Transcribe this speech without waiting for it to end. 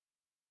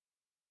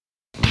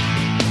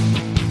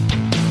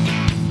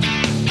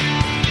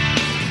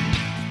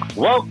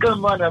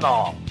Welcome, one and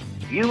all.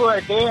 You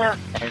are there,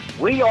 and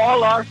we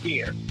all are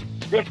here.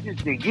 This is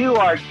the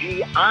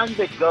URG On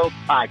The Go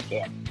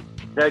podcast,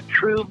 the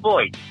true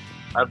voice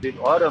of the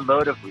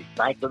automotive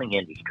recycling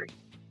industry.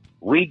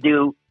 We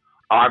do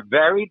our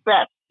very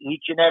best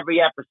each and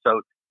every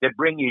episode to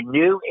bring you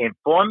new,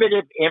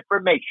 informative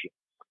information,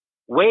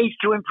 ways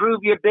to improve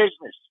your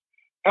business,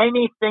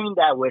 anything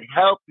that would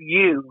help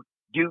you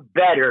do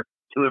better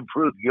to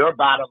improve your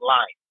bottom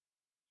line.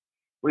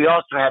 We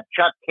also have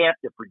Chuck Camp,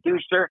 the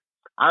producer.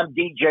 I'm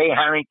DJ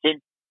Harrington,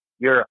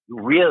 your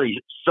really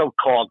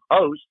so-called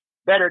host,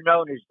 better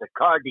known as the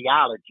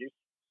cardiologist,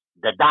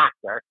 the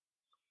doctor.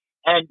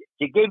 And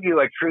to give you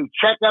a true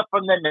checkup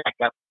from the neck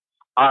up,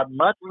 our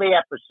monthly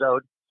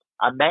episode,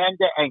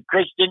 Amanda and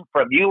Kristen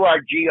from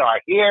URG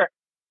are here.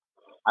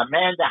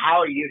 Amanda,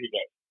 how are you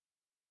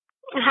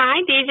today?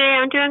 Hi, DJ.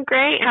 I'm doing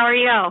great. How are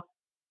you?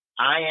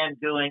 I am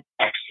doing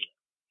excellent.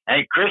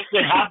 And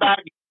Kristen, how about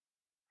you?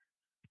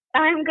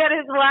 I'm good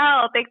as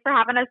well. Thanks for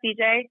having us,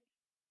 DJ.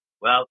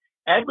 Well,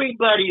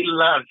 everybody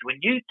loves, when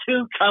you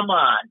two come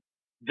on,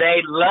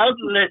 they love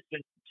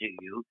listening to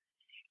you.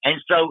 And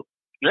so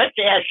let's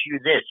ask you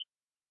this.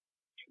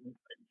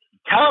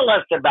 Tell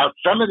us about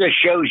some of the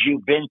shows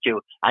you've been to.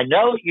 I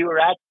know you were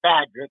at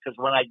Badger because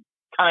when I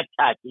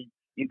contacted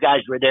you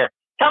guys were there.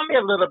 Tell me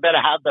a little bit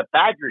of how the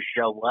Badger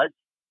show was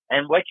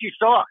and what you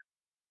saw.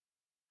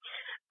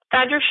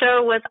 Badger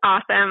show was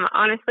awesome.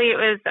 Honestly, it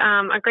was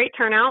a great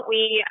turnout.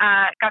 We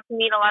got to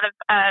meet a lot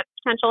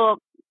of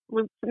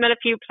we met a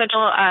few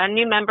potential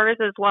new members,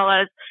 as well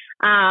as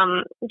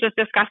just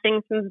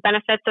discussing some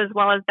benefits as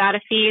well as data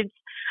feeds.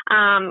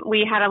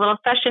 We had a little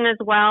session as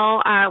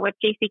well with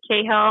JC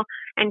Cahill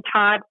and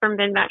Todd from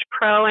VinMatch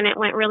Pro, and it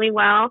went really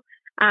well.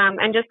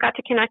 And just got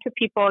to connect with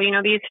people. You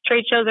know, these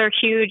trade shows are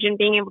huge, and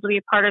being able to be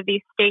a part of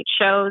these state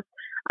shows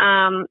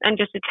and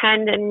just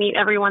attend and meet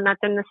everyone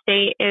that's in the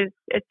state is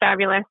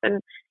fabulous.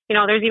 And you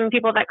know, there's even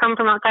people that come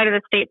from outside of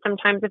the state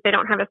sometimes if they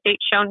don't have a state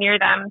show near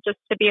them, just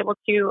to be able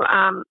to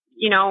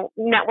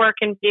network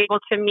and be able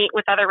to meet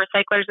with other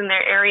recyclers in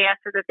their area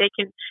so that they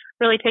can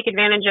really take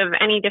advantage of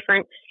any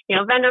different,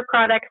 vendor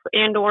products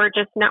and or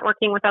just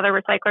networking with other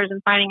recyclers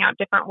and finding out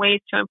different ways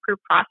to improve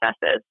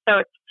processes. So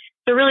it's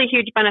a really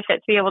huge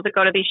benefit to be able to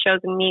go to these shows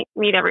and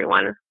meet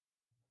everyone.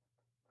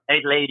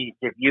 Hey, ladies,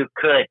 if you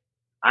could,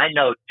 I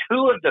know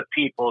two of the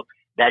people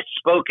that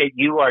spoke at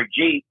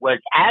URG was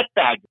at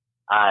that.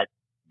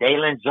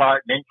 Dalen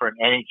Zartman from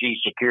Energy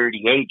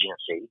Security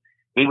Agency.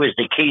 He was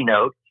the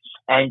keynote.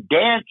 And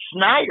Dan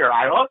Snyder,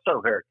 I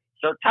also heard.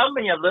 So tell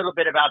me a little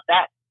bit about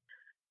that.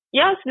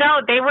 Yes,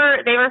 no, they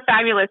were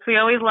fabulous. We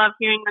always love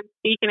hearing them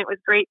speak, and it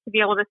was great to be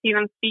able to see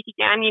them speak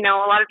again. You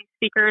know, a lot of these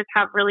speakers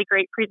have really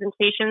great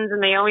presentations, and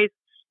they always,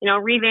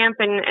 revamp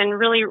and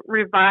really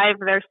revive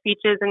their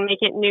speeches and make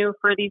it new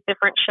for these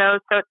different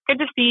shows. So it's good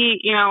to see,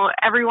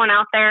 everyone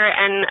out there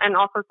and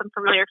also some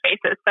familiar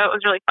faces. So it was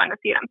really fun to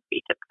see them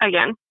speak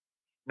again.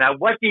 Now,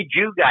 what did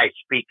you guys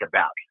speak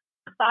about?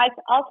 So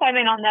I'll chime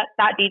in on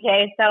that,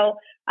 DJ. So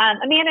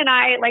Amanda and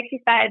I, like she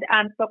said,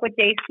 spoke with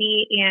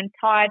JC and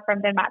Todd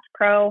from VinMatch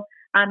Pro.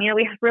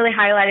 We really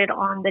highlighted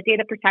on the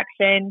data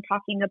protection,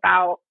 talking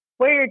about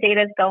where your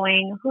data is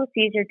going, who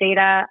sees your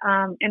data,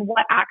 and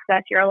what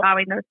access you're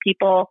allowing those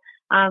people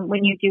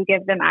when you do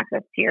give them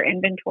access to your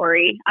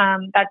inventory.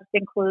 That just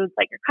includes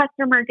like your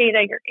customer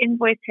data, your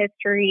invoice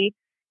history,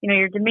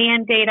 your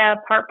demand data,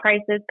 part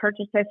prices,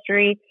 purchase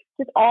history.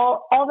 Just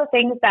all the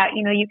things that,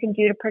 you can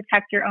do to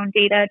protect your own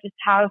data. Just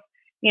have,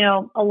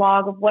 a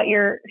log of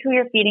who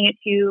you're feeding it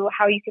to,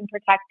 how you can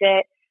protect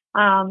it.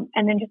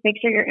 And then just make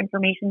sure your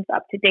information's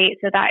up to date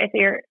so that if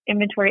your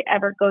inventory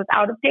ever goes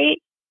out of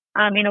date,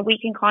 we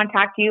can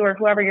contact you, or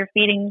whoever you're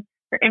feeding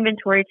your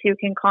inventory to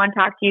can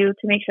contact you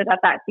to make sure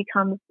that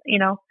becomes,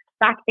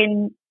 back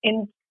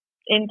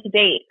into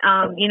date.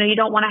 You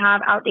don't want to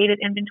have outdated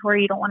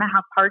inventory. You don't want to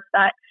have parts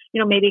that,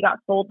 maybe got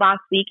sold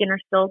last week and are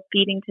still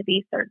feeding to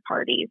these third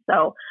parties.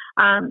 So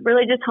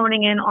really just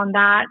honing in on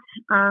that,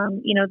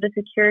 the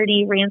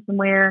security,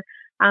 ransomware,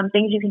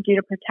 things you can do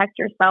to protect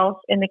yourself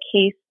in the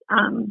case,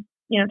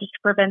 just to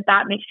prevent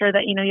that. Make sure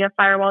that, you have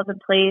firewalls in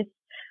place,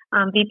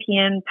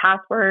 VPN,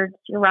 passwords,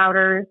 your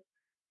routers,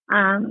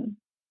 and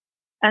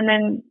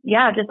then,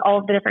 just all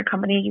of the different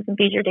companies you can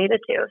feed your data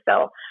to.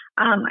 So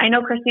I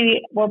know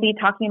Christy will be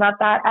talking about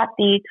that at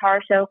the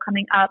TAR show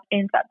coming up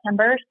in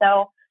September.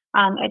 So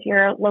if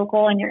you're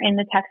local and you're in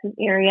the Texas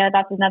area,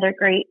 that's another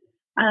great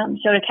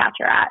show to catch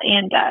her at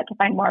and to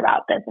find more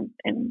about this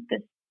in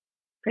this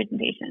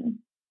presentation.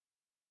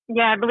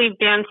 Yeah, I believe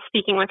Dan's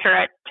speaking with her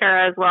at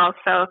Terra as well,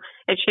 so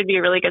it should be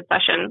a really good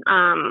session.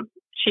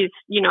 She's,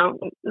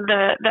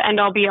 the end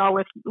all be all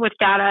with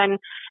data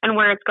and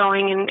where it's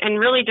going and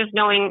really just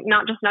knowing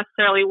not just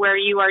necessarily where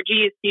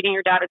URG is feeding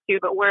your data to,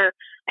 but where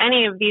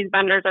any of these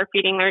vendors are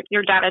feeding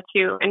your data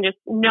to, and just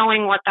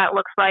knowing what that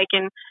looks like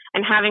and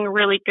having a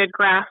really good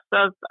grasp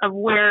of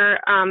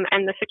where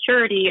and the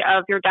security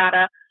of your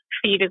data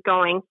feed is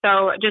going.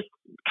 So just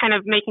kind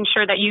of making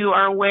sure that you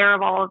are aware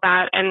of all of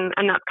that, and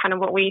that's kind of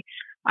what we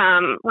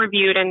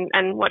reviewed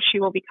and what she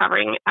will be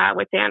covering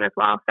with Dan as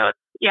well. So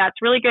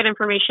it's really good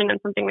information and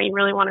something that you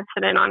really want to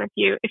sit in on. If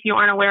you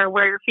aren't aware of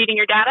where you're feeding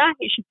your data,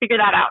 you should figure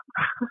that out.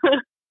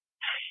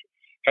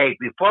 Hey,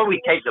 before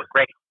we take a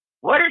break,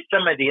 what are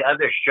some of the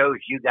other shows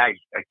you guys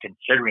are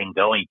considering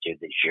going to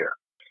this year?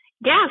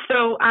 Yeah,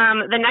 so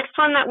the next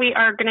one that we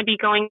are going to be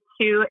going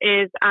to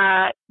is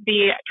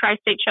the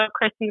Tri-State Show.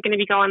 Kristen's going to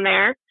be going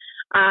there.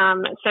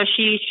 So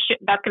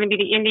that's going to be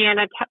the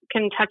Indiana,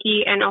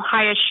 Kentucky, and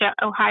Ohio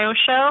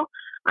show.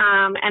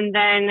 And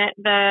then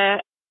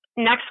the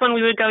next one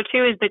we would go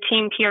to is the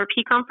Team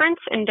PRP conference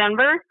in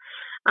Denver.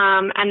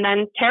 And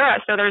then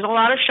Terra. So there's a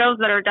lot of shows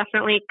that are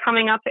definitely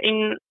coming up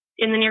in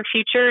the near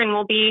future and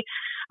will be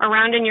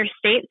around in your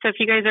state. So if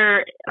you guys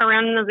are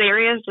around in those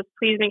areas, just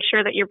please make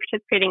sure that you're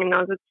participating in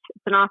those.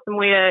 It's an awesome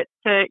way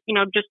to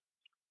just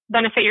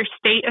benefit your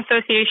state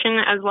association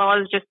as well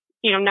as just,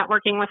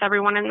 networking with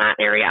everyone in that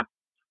area.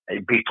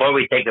 Before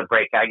we take a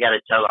break, I got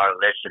to tell our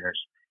listeners,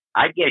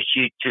 I guess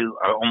you two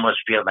almost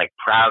feel like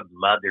proud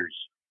mothers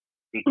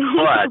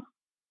because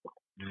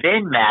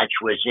VinMatch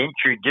was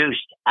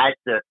introduced at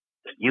the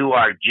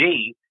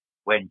URG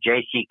when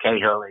J.C.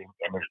 Cahill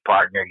and his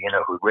partner,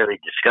 who really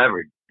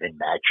discovered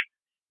VinMatch,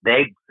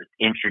 they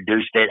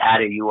introduced it at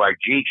a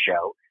URG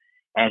show,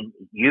 and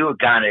you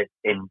kind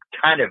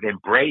of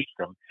embraced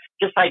them,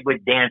 just like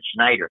with Dan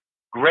Snyder.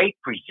 Great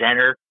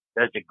presenter,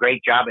 does a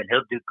great job, and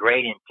he'll do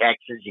great in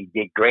Texas. He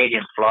did great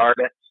in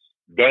Florida.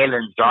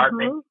 Dalen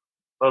Zartman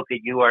spoke at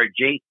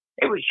URG.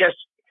 It was just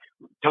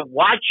to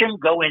watch him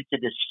go into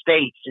the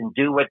States and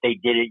do what they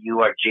did at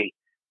URG.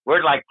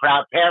 We're like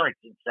proud parents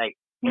and say,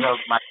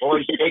 my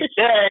boys did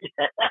good.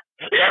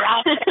 They're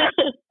out there.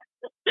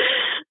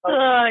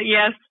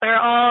 Yes, they're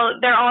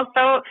all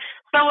so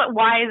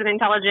wise and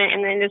intelligent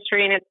in the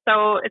industry, and it's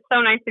so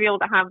nice to be able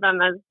to have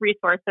them as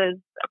resources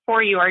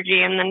for URG,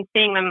 and then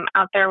seeing them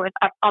out there with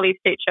all these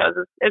state shows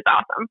is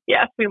awesome.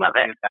 Yes, we love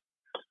it.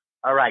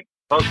 All right,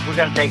 folks, we're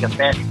going to take a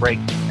fast break,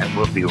 and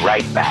we'll be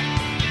right back.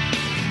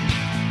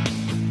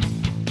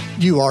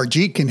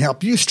 URG can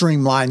help you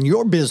streamline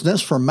your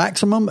business for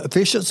maximum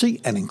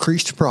efficiency and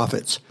increased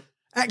profits.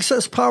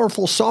 Access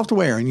powerful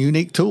software and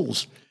unique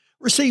tools.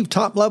 Receive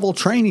top-level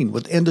training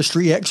with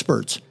industry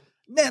experts.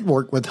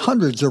 Network with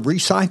hundreds of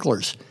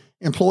recyclers.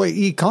 Employ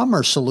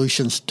e-commerce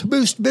solutions to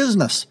boost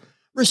business.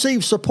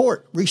 Receive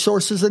support,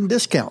 resources, and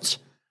discounts.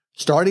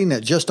 Starting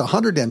at just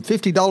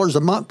 $150 a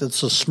month, it's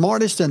the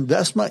smartest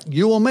investment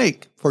you will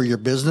make for your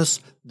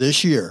business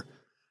this year.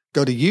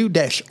 Go to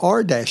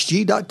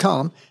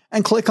u-r-g.com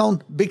and click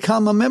on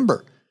Become a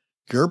Member.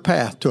 Your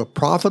path to a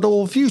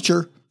profitable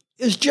future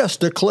is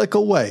just a click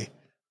away.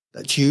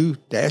 That's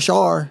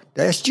u-r-g.com.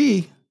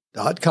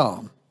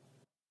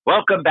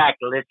 Welcome back,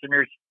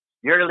 listeners.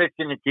 You're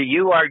listening to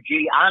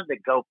URG On The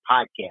Go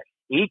podcast.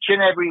 Each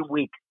and every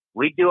week,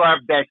 we do our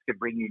best to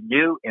bring you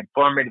new,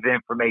 informative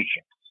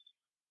information.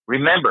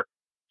 Remember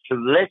to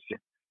listen.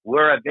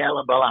 We're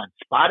available on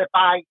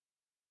Spotify,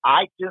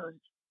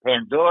 iTunes,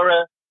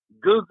 Pandora,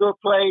 Google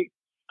Play,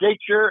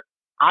 Stitcher,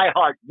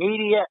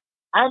 iHeartMedia,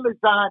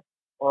 Amazon,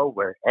 or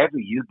wherever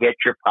you get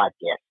your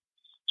podcasts.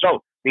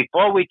 So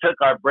before we took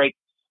our break,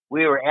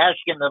 we were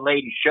asking the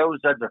ladies, shows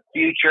of the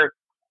future,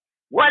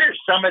 what are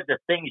some of the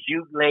things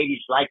you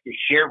ladies like to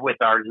share with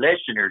our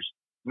listeners,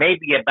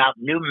 maybe about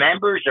new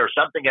members or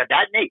something of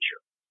that nature?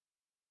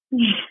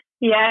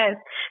 Yes.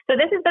 So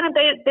this has been a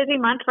busy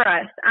month for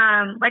us.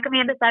 Like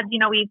Amanda said,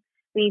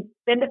 we've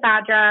been to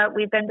FADRA,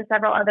 we've been to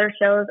several other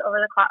shows over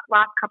the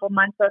last couple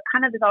months, so it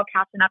kind of is all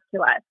catching up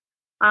to us.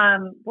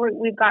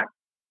 We've got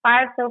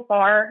 5 so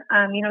far.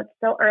 It's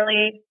still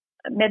early,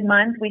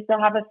 mid-month. We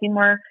still have a few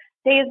more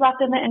days left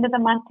in the end of the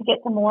month to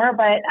get some more,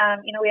 but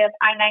we have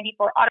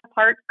I-94 Auto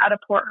Parts out of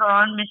Port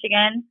Huron,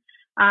 Michigan.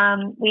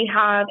 We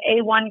have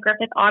A1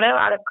 Griffith Auto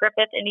out of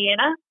Griffith,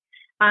 Indiana.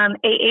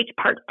 AH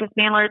Parts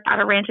Dismantlers out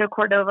of Rancho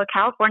Cordova,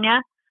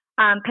 California.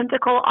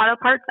 Pensacola Auto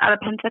Parts out of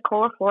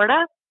Pensacola,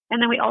 Florida. And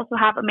then we also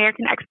have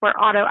American Export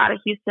Auto out of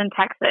Houston,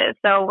 Texas.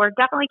 So we're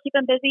definitely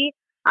keeping busy,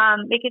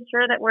 making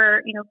sure that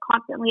we're,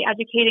 constantly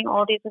educating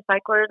all these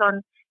recyclers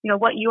on,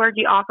 what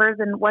URG offers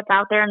and what's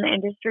out there in the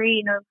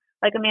industry.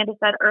 Like Amanda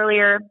said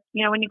earlier,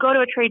 when you go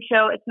to a trade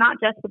show, it's not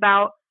just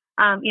about,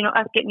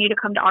 us getting you to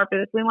come to our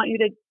booth. We want you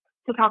to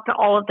talk to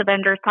all of the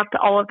vendors, talk to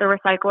all of the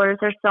recyclers.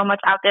 There's so much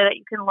out there that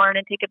you can learn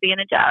and take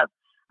advantage of.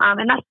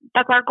 And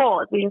that's our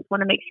goal, is we just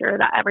want to make sure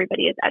that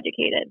everybody is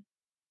educated.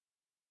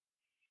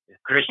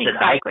 Kristen,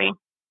 exactly.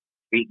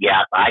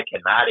 I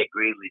cannot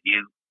agree with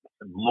you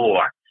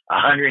more,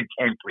 110%.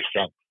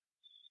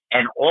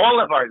 And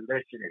all of our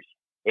listeners,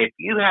 if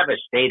you have a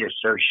state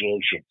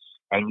association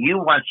and you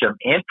want some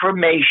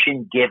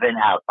information given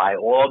out, by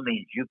all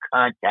means, you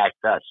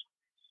contact us.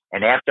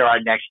 And after our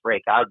next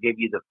break, I'll give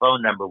you the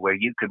phone number where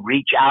you can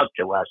reach out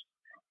to us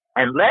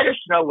and let us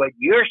know what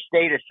your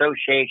state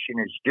association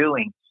is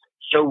doing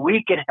so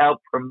we can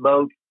help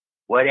promote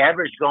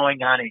whatever's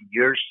going on in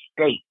your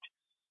state.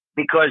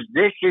 Because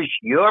this is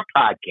your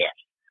podcast.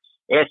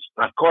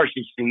 Of course,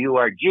 it's the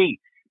URG,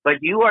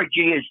 but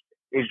URG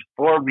is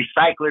for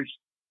recyclers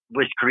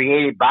was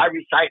created by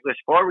recyclers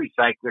for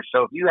recyclers.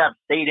 So if you have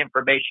state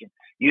information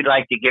you'd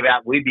like to give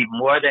out, we'd be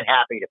more than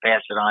happy to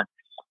pass it on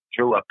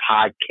through a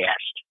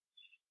podcast.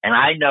 And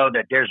I know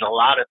that there's a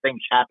lot of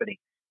things happening.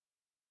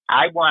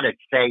 I want to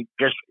say,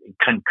 just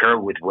concur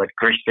with what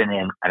Kristen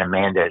and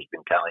Amanda has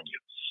been telling you.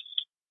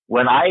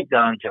 When I've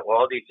gone to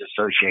all these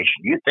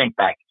associations, you think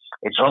back,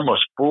 it's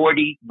almost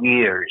 40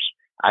 years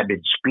I've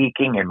been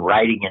speaking and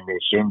writing in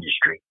this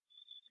industry.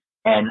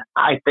 And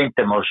I think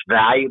the most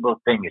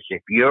valuable thing is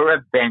if you're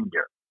a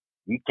vendor,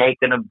 you've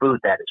taken a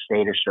booth at a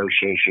state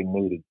association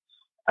meeting,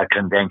 a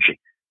convention,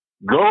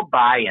 go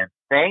by and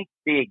thank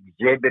the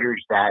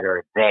exhibitors that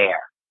are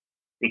there,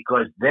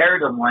 because they're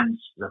the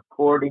ones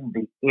supporting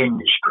the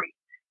industry.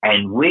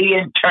 And we,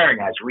 in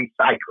turn, as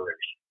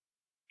recyclers,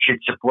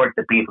 should support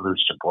the people who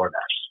support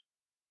us.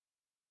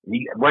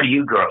 What do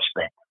you girls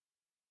think?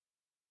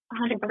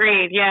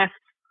 Agreed. Yes.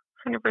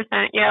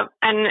 100%. Yep.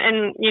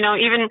 And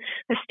even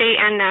the state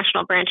and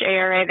national branch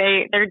ARA,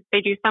 they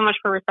do so much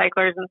for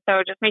recyclers. And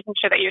so just making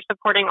sure that you're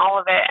supporting all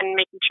of it and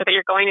making sure that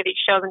you're going to these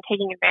shows and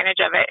taking advantage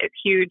of it is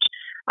huge.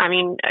 I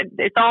mean,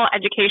 it's all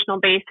educational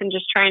based and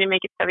just trying to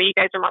make it so that you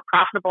guys are more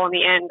profitable in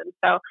the end. And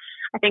so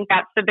I think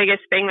that's the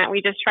biggest thing that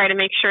we just try to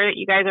make sure that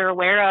you guys are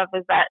aware of,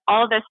 is that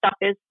all of this stuff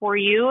is for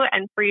you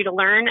and for you to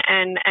learn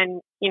and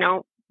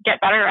get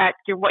better at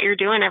what you're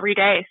doing every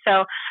day.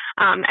 So,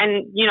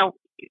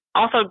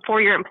 also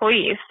for your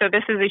employees. So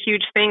this is a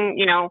huge thing,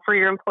 for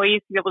your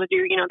employees to be able to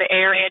do, the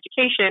ARA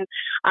education,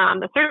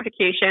 the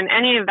certification,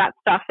 any of that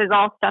stuff is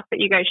all stuff that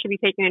you guys should be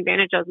taking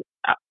advantage of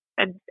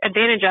as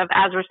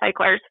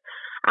recyclers.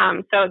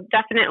 So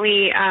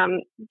definitely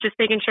just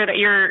making sure that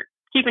you're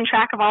keeping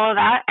track of all of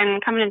that and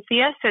coming and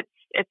see us.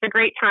 It's a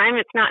great time.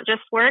 It's not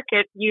just work.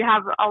 You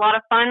have a lot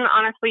of fun.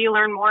 Honestly, you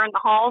learn more in the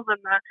halls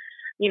and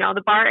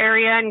the bar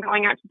area and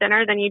going out to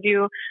dinner than you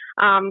do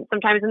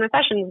sometimes in the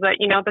sessions. But,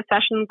 the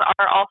sessions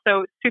are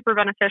also super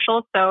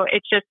beneficial. So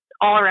it's just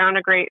all around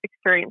a great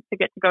experience to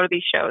get to go to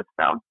these shows.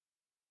 So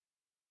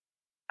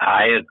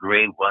I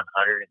agree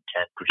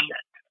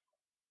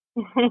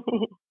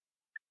 110%.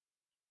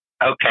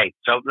 Okay,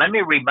 so let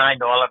me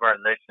remind all of our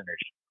listeners,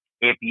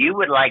 if you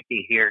would like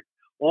to hear,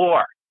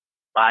 or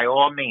by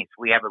all means,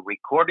 we have a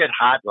recorded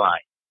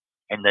hotline,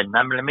 and the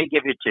number, let me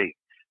give it to you.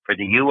 For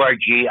the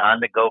URG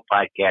On The Go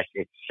podcast,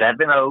 it's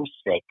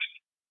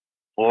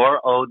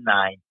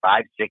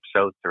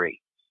 706-409-5603.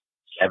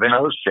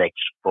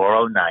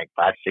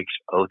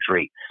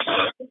 706-409-5603.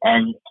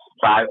 And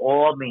by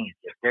all means,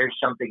 if there's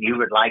something you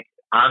would like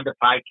on the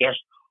podcast,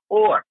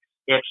 or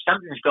if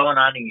something's going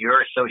on in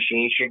your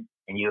association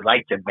and you'd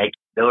like to make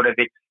note of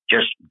it,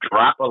 just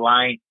drop a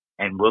line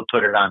and we'll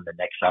put it on the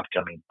next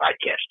upcoming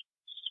podcast.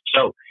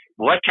 So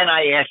what can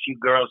I ask you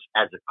girls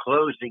as a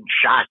closing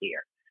shot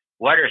here?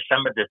 What are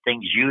some of the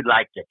things you'd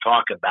like to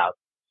talk about?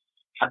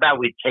 How about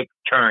we take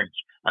turns?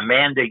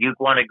 Amanda, you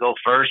want to go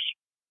first?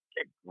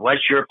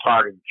 What's your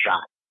part of the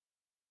shot?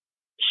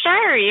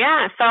 Sure,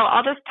 yeah. So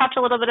I'll just touch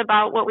a little bit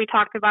about what we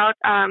talked about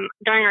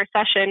during our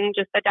session,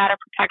 just the data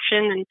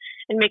protection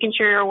and making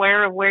sure you're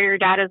aware of where your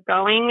data is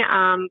going,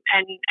 and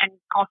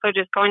also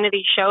just going to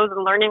these shows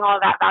and learning all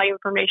of that value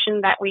information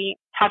that we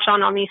touch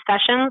on these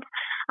sessions,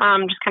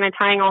 just kind of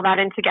tying all that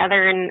in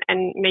together and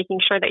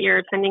making sure that you're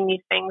attending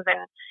these things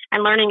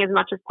and learning as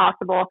much as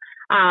possible.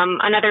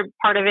 Another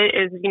part of it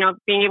is,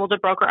 being able to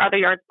broker other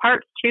yards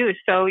parts too.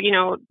 So,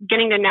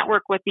 getting to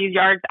network with these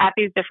yards at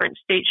these different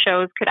state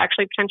shows could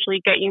actually potentially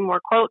get you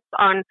more quotes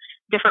on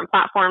different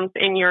platforms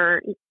in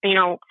your,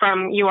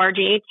 from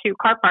URG to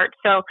car parts.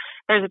 So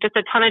there's just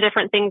a ton of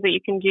different things that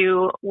you can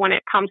do when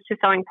it comes to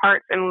selling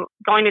parts, and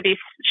going to these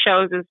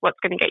shows is what's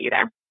going to get you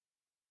there.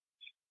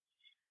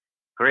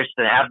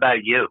 Kristen, how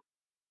about you?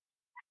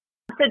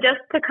 So just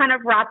to kind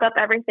of wrap up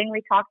everything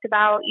we talked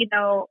about,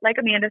 like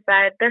Amanda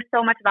said, there's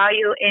so much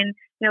value in,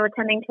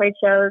 attending trade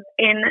shows.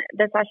 In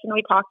the session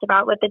we talked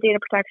about with the data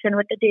protection,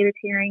 with the data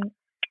tiering,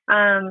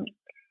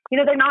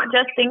 they're not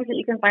just things that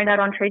you can find out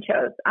on trade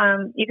shows.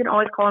 You can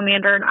always call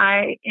Amanda and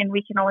I, and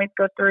we can always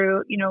go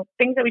through,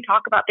 things that we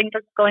talk about, things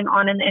that's going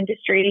on in the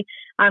industry.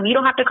 You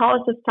don't have to call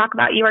us just to talk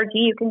about URG.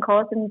 You can call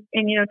us and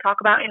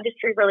talk about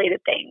industry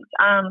related things.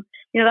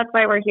 That's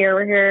why we're here.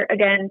 We're here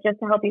again, just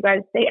to help you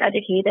guys stay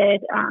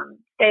educated,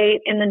 stay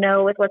in the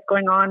know with what's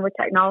going on with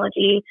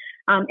technology,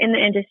 in the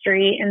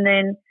industry, and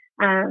then,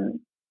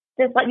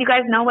 just let you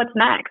guys know what's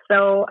next.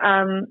 So,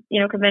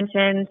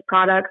 conventions,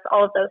 products,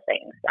 all of those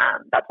things.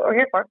 That's what we're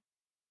here for.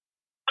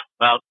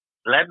 Well,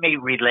 let me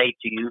relate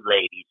to you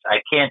ladies.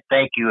 I can't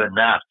thank you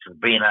enough for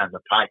being on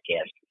the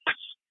podcast.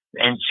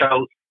 And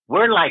so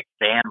we're like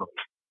family.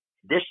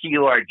 This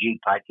URG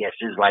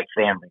podcast is like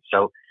family.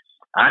 So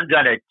I'm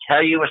going to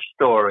tell you a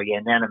story,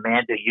 and then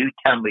Amanda, you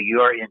tell me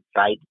your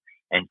insight,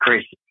 and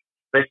Chris,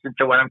 listen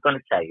to what I'm going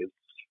to tell you.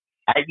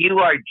 At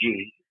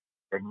URG,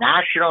 the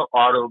National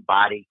Auto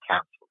Body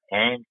Council,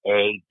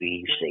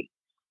 NABC,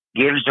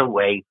 gives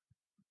away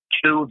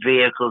 2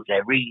 vehicles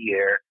every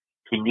year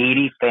to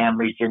needy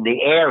families in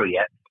the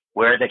area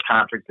where the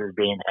conference is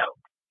being held.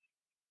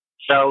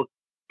 So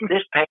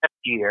this past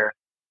year,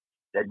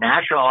 the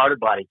National Auto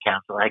Body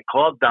Council had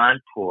called Don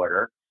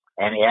Porter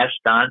and asked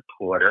Don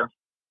Porter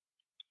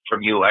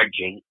from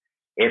URG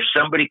if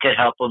somebody could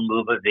help them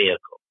move a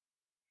vehicle.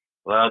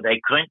 Well, they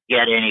couldn't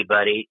get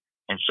anybody,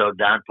 and so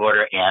Don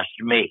Porter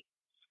asked me.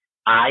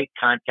 I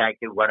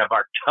contacted one of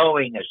our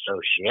towing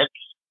associates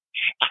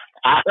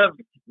out of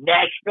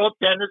Nashville,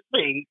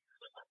 Tennessee.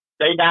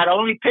 They not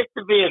only picked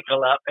the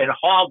vehicle up and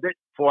hauled it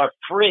for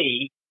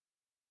free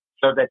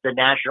so that the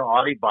National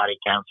Auto Body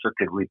Council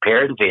could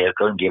repair the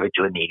vehicle and give it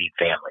to a needy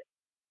family.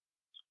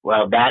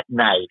 Well, that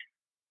night,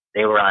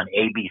 they were on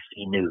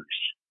ABC News.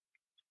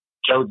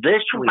 So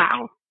this week,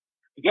 wow.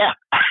 Yeah,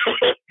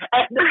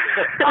 and the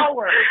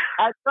tower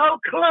had no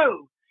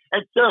clue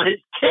until his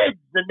kids,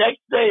 the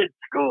next day at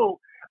school,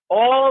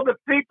 all the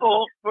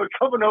people were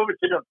coming over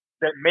to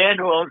the man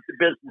who owns the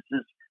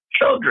business's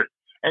children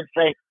and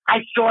saying, I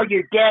saw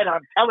your dad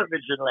on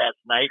television last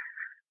night.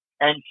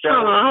 And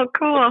so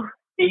cool.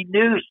 the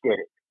news did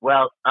it.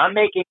 Well, I'm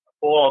making a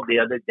call the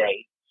other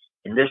day,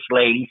 and this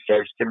lady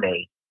says to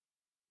me,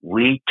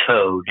 we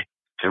towed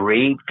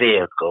 3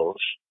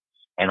 vehicles,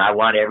 and I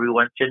want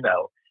everyone to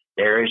know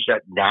there is a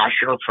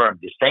national firm,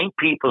 the same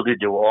people who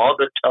do all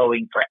the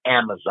towing for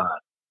Amazon,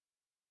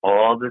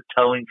 all the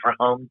towing for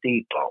Home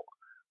Depot,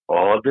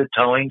 all the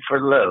towing for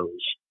Lowe's,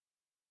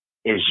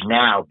 is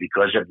now,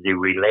 because of the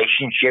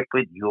relationship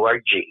with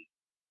URG,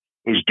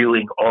 is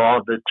doing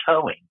all the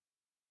towing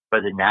for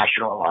the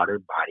National Auto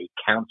Body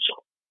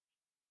Council.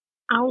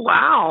 Oh,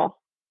 wow.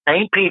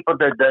 Same people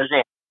that does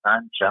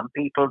Amazon, some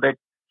people that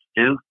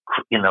do,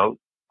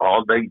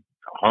 all the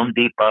Home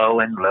Depot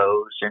and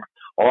Lowe's and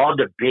all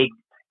the big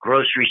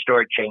grocery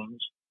store chains.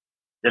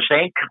 The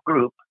same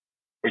group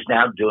is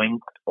now doing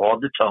all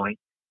the towing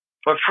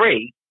for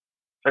free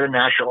for the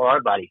National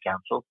Auto Body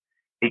Council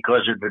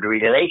because of the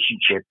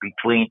relationship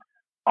between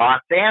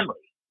our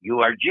family,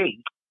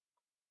 URG,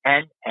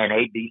 and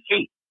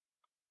NABC.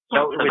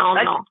 So it was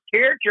such a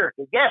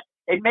tearjerker. Yes,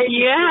 it made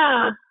me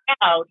feel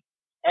proud.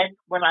 And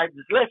when I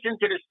was listening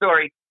to the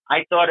story,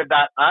 I thought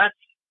about us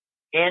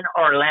in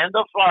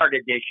Orlando, Florida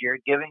this year,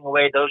 giving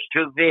away those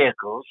 2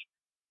 vehicles,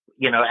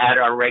 at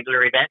our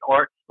regular event,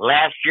 or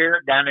last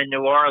year down in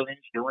New Orleans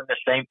doing the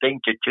same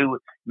thing to 2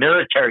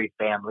 military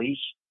families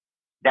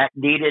that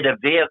needed a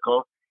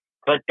vehicle.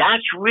 But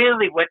that's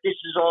really what this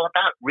is all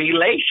about,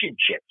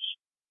 relationships.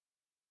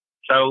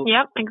 So,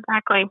 yep,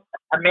 exactly.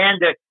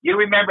 Amanda, you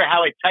remember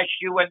how it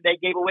touched you when they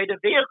gave away the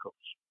vehicles?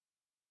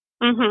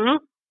 Mm-hmm.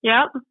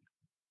 Yep.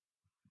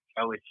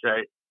 So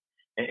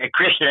it's,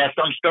 Kristen, that's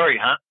some story,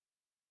 huh?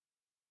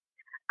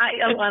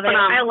 I love it.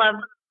 I love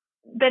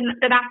the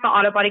National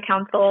Auto Body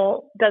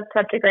Council does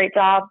such a great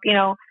job,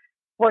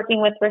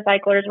 working with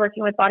recyclers,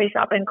 working with body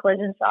shop and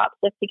collision shops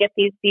just to get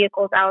these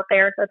vehicles out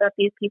there so that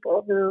these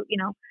people who,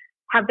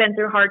 have been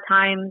through hard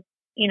times,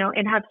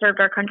 and have served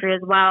our country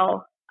as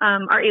well,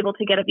 are able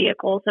to get a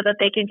vehicle so that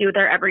they can do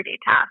their everyday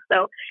tasks.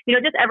 So,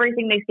 just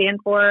everything they stand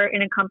for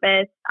and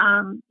encompass,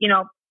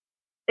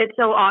 it's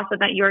so awesome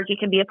that URG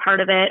can be a part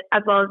of it,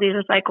 as well as these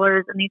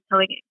recyclers and these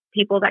towing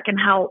people that can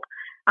help.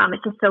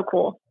 It's just so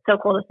cool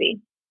to see.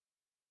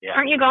 Yeah.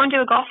 Aren't you going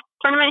to a golf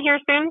tournament here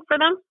soon for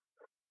them?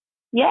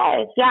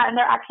 Yes, yeah, and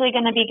they're actually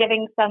going to be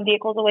giving some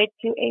vehicles away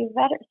to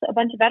a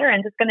bunch of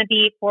veterans. It's going to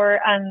be for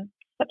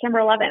September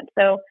 11th,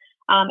 so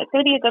it's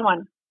going to be a good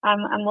one.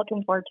 I'm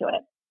looking forward to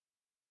it.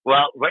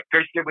 Well,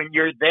 Kristen, when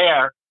you're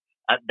there,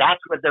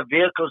 that's what the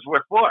vehicles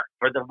were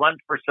for the one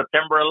for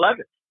September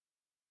 11th.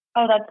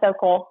 Oh, that's so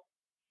cool.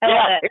 I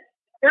love it.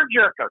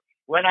 Tearjerker.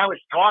 When I was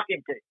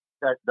talking to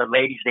the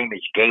lady's name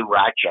is Gay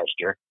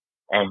Rochester,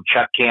 and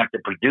Chuck Camp, the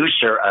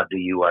producer of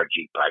the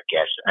URG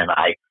podcast, and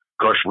I, of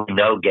course, we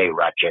know Gay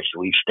Rochester.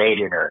 We've stayed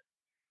in her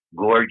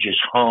gorgeous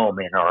home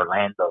in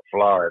Orlando,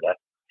 Florida,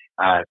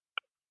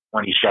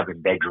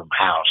 27-bedroom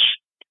house.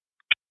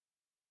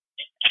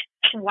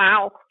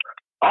 Wow.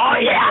 Oh,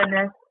 yeah.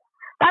 Goodness.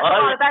 That's a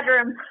lot of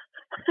bedrooms.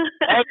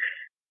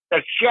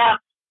 The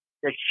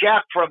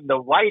chef from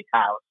the White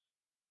House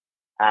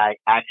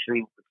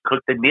actually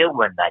cooked the meal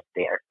one night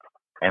there,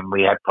 and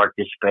we had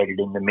participated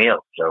in the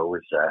meal. So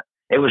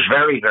it was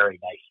very, very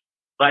nice.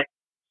 But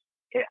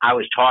I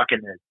was talking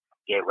to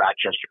Gay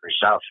Rochester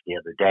herself the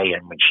other day,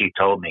 and when she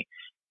told me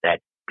that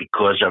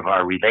because of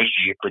our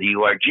relationship with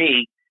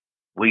URG,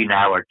 we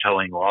now are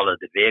towing all of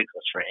the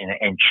vehicles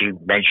and she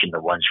mentioned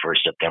the ones for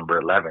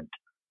September 11th.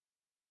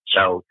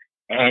 So,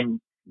 and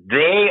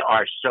they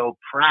are so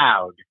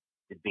proud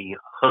to be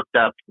hooked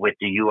up with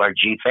the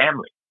URG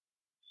family.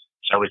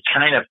 So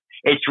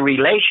it's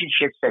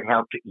relationships that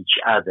help each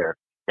other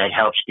that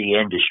helps the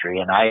industry.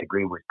 And I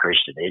agree with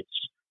Kristen.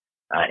 It's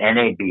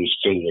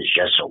NABC is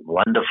just a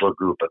wonderful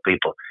group of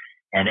people.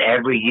 And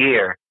every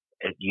year,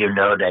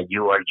 that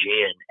URG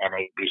and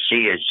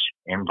NABC is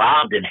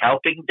involved in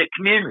helping the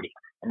community.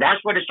 And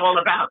that's what it's all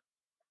about.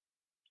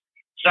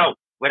 So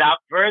without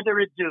further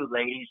ado,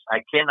 ladies,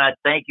 I cannot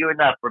thank you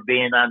enough for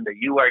being on the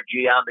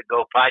URG On The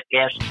Go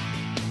podcast.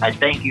 I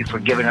thank you for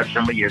giving us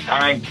some of your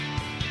time.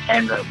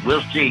 And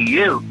we'll see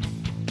you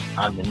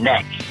on the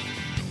next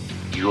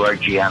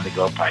URG On The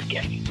Go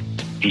podcast.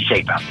 Be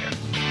safe out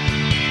there.